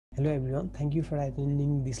Hello everyone, thank you for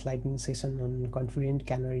attending this lightning session on confident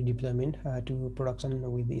Canary deployment to production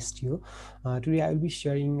with Istio. Today I will be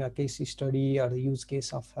sharing a case study or the use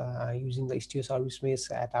case of using the Istio service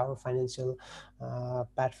mesh at our financial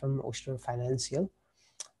platform Oyster Financial.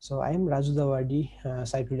 So I am Raju Dawadi,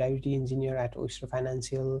 site reliability engineer at Oyster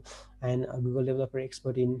Financial and a Google developer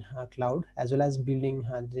expert in cloud, as well as building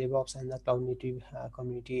DevOps and the cloud native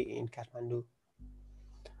community in Kathmandu.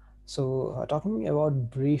 So talking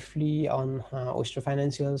about briefly on Oyster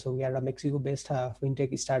Financial, so we are a Mexico-based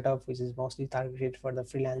fintech startup which is mostly targeted for the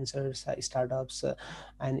freelancers, startups,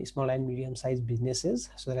 and small and medium-sized businesses,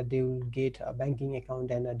 so that they will get a banking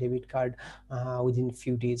account and a debit card within a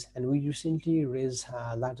few days. And we recently raised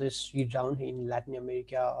largest seed round in Latin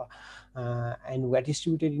America, and we are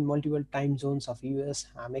distributed in multiple time zones of US,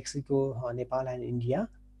 Mexico, Nepal, and India.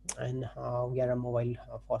 And we are a mobile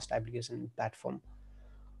first application platform.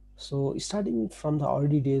 So starting from the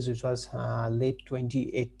early days, which was late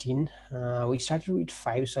 2018, we started with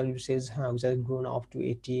 5 services, which has grown up to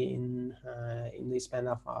 80 in the span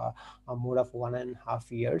of more of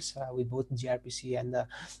 1.5 years, with both gRPC and the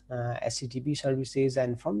HTTP services.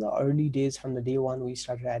 And from the early days, from the day one, we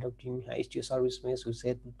started adopting Istio service mesh, which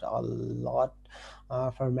helped a lot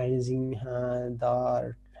for managing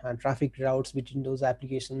the traffic routes between those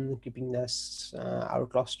applications, keeping this our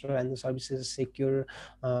cluster and the services secure,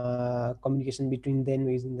 communication between them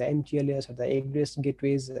using the MTLS or the egress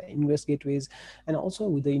gateways, ingress gateways, and also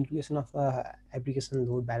with the integration of the application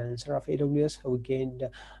load balancer of AWS, we gained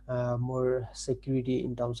more security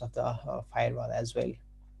in terms of the firewall as well.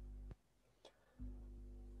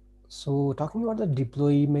 So talking about the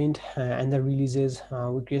deployment and the releases,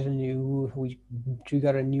 we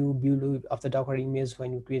trigger a new build of the Docker image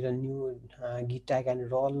when we create a new Git tag and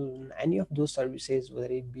run any of those services, whether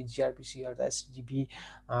it be gRPC or the HTTP,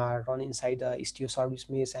 run inside the Istio service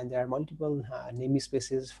mesh. And there are multiple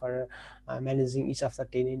namespaces for managing each of the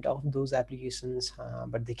tenant of those applications,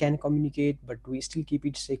 but they can communicate, but we still keep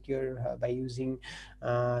it secure by using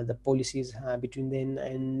the policies between them,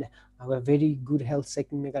 and have a very good health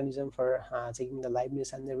checking mechanism for checking the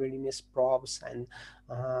liveness and the readiness props. And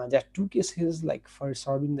there are two cases, like for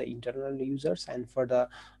serving the internal users and for the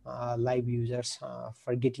live users,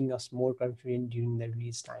 for getting us more confident during the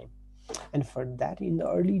release time. And for that, in the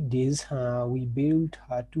early days, we built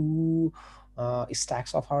two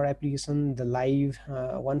stacks of our application, the live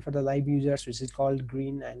one for the live users, which is called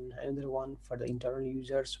green, and another one for the internal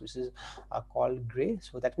users, which is called gray.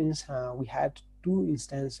 So that means we had two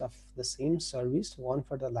instances of the same service, one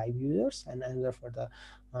for the live users and another for the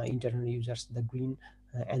internal users, the green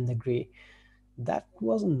and the gray. That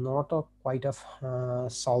was not a quite of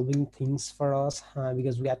solving things for us,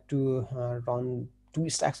 because we had to run two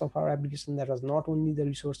stacks of our application. That was not only the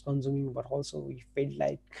resource consuming, but also we felt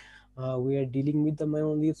like we are dealing with the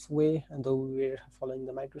monolith way, and though we were following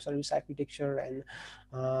the microservice architecture. And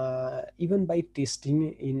even by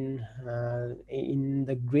testing in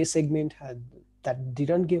the gray segment, that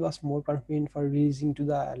didn't give us more confidence for releasing to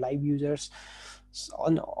the live users. So,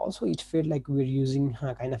 and also it felt like we were using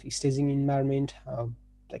a kind of staging environment.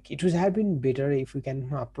 Like it would have been better if we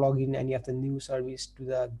can plug in any of the new service to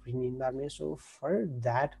the green environment. So for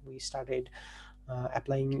that, we started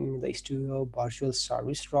applying the Istio virtual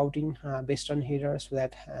service routing based on header, so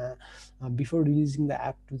that before releasing the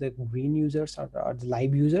app to the green users or the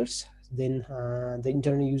live users, then the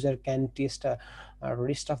internal user can test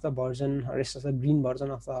rest of the version, rest of the green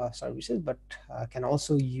version of the services, but can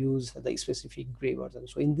also use the specific gray version.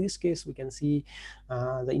 So in this case, we can see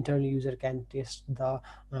the internal user can test the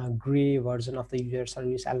gray version of the user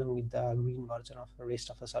service along with the green version of the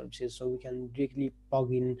rest of the services. So we can directly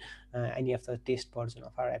plug in any of the test version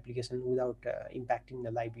of our application without impacting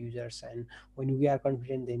the live users. And when we are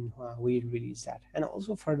confident, then we release that. And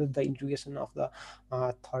also further, the integration of the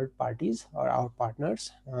third parties or our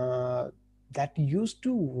partners, that used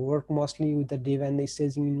to work mostly with the dev and the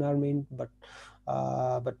staging environment, but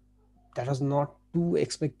that was not too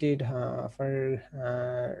expected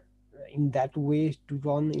for in that way to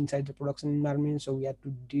run inside the production environment. So we had to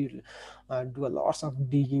do a lots of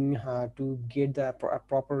digging to get the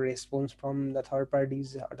proper response from the third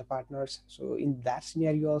parties or the partners. So in that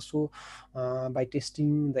scenario also, by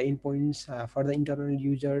testing the endpoints for the internal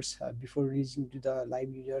users before releasing to the live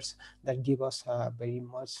users, that gave us very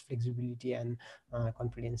much flexibility and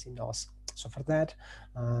confidence in us. So for that,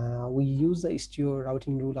 we use the Istio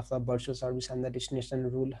routing rule of the virtual service and the destination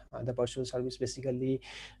rule. The virtual service basically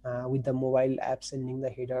with the mobile app sending the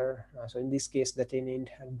header. So in this case, the tenant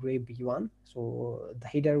gray B1. So the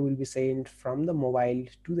header will be sent from the mobile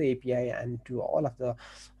to the API and to all of the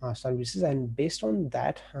services. And based on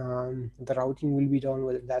that, the routing will be done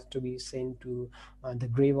whether that to be sent to the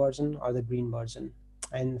gray version or the green version.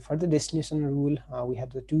 And for the destination rule, we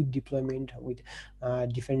have the two deployment with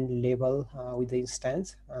different label with the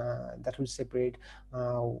instance that will separate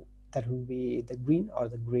uh, that will be the green or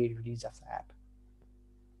the gray release of the app.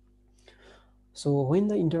 So when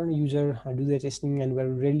the internal user do the testing and we're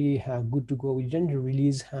really good to go, we didn't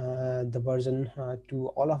release the version to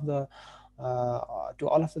all of the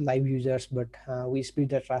live users, but we split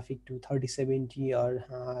the traffic to 30-70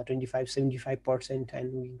 or 25-75%,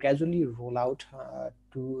 and we gradually roll out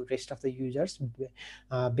to rest of the users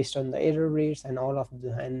based on the error rates and all of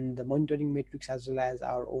the monitoring metrics, as well as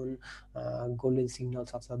our own golden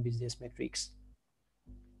signals of the business metrics.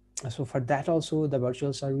 So for that also, the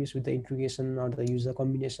virtual service with the integration or the user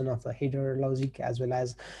combination of the header logic, as well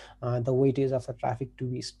as the weightage of the traffic to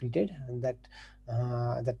be splitted, and that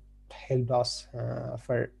helped us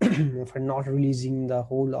for for not releasing the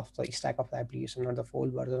whole of the stack of the application or the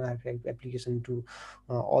full version of the application to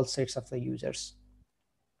all sets of the users.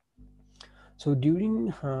 So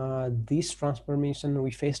during this transformation,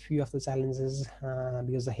 we faced few of the challenges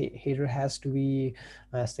because the header has to be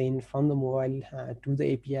sent from the mobile to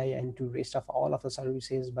the API and to rest of all of the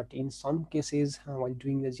services. But in some cases, while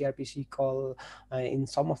doing the gRPC call, in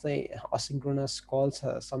some of the asynchronous calls,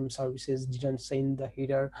 some services didn't send the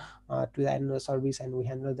header to the another service, and we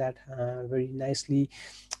handled that very nicely.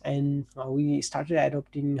 And we started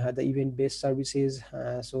adopting the event-based services.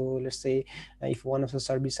 So let's say if one of the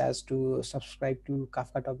service has to subscribe to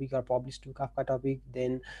Kafka topic or publish to Kafka topic,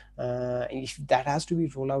 then if that has to be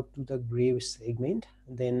rolled out to the gray segment,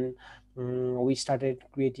 then we started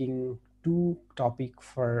creating two topic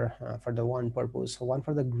for the one purpose. So one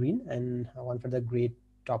for the green and one for the gray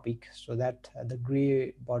topic, so that the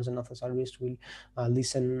gray version of the service will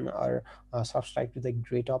listen or subscribe to the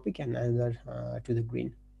gray topic and another to the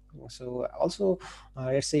green. So also,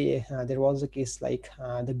 let's say there was a case like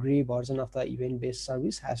the gray version of the event-based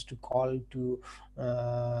service has to call to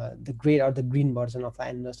the gray or the green version of the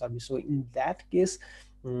another service. So in that case,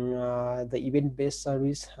 the event-based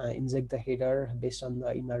service inject the header based on the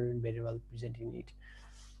invariant variable present in it.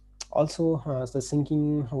 Also the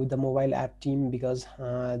syncing with the mobile app team, because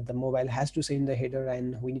the mobile has to send the header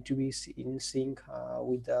and we need to be in sync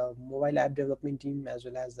with the mobile app development team, as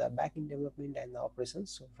well as the backend development and the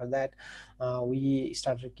operations. So for that, we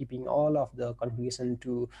started keeping all of the configuration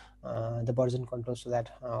to the version control, so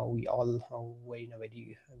that we all were in a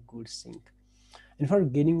very good sync. And for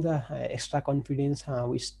gaining the extra confidence,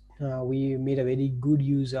 we made a very good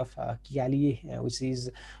use of Kiali, which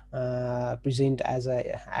is present as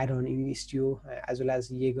a add-on in Istio, as well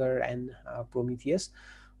as Jaeger and Prometheus.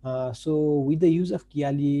 So with the use of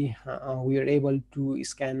Kiali, we are able to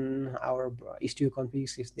scan our Istio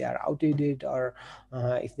configs if they are outdated, or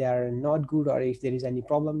if they are not good, or if there is any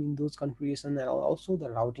problem in those configuration, and also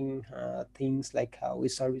the routing things like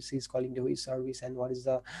which service is calling to which service, and what is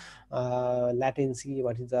the latency,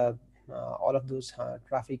 what is the all of those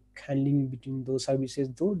traffic handling between those services,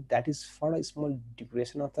 though that is for a small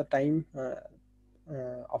duration of the time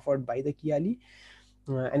offered by the Kiali.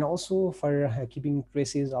 And also for keeping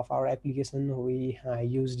traces of our application, we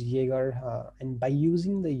used Jaeger, and by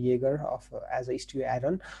using the Jaeger as a Istio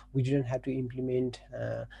add-on, we didn't have to implement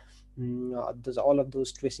all of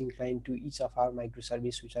those tracing client to each of our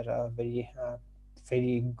microservice, which are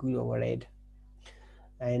very good overhead.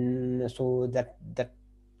 And so that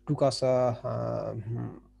took us a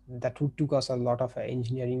took us a lot of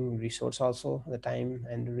engineering resource, also the time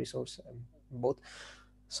and the resource, both.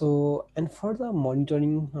 So, and for the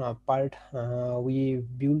monitoring part, we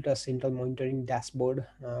built a central monitoring dashboard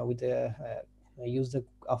with a use the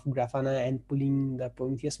of Grafana and pulling the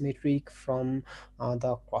Prometheus metric from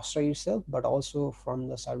the cluster itself, but also from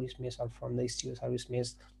the service mesh or from the Istio service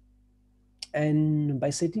mesh. And uh, by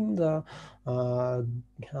setting the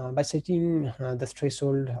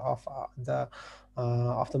threshold of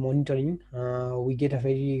the monitoring, we get a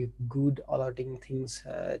very good alerting things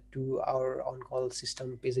to our on-call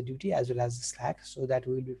system PagerDuty as well as Slack, so that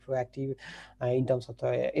we will be proactive in terms of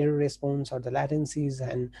the error response or the latencies,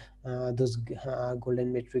 and those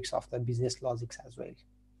golden metrics of the business logics as well.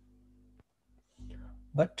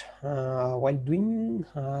 But while doing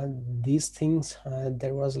these things,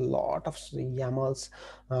 there was a lot of YAMLs.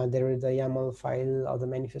 There was the YAML file or the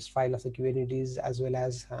manifest file of the Kubernetes, as well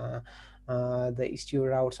as the Istio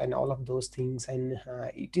routes and all of those things, and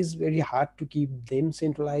it is very hard to keep them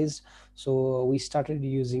centralized. So we started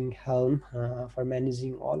using Helm for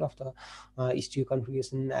managing all of the Istio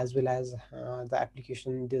configuration, as well as the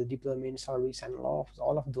application, the deployment service, and all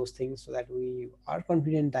of those things, so that we are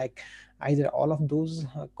confident like either all of those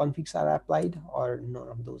configs are applied or none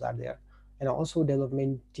of those are there. And also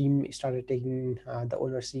development team started taking the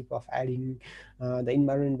ownership of adding the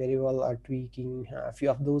environment variable or tweaking a few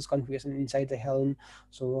of those configuration inside the Helm.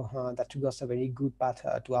 So that took us a very good path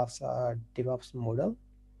towards DevOps model.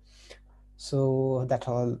 So that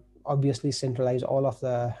all obviously centralize all of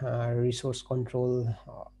the resource control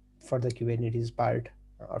for the Kubernetes part,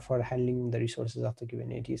 or for handling the resources of the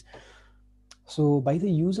Kubernetes. So by the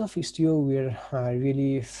use of Istio, we're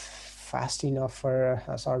really fast enough for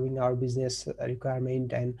solving our business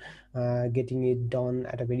requirement, and getting it done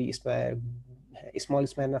at a very small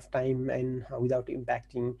span of time, and without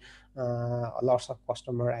impacting lots of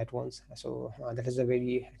customer at once. So that is a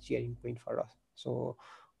very cheering point for us. So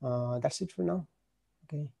that's it for now.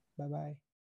 Okay, bye bye.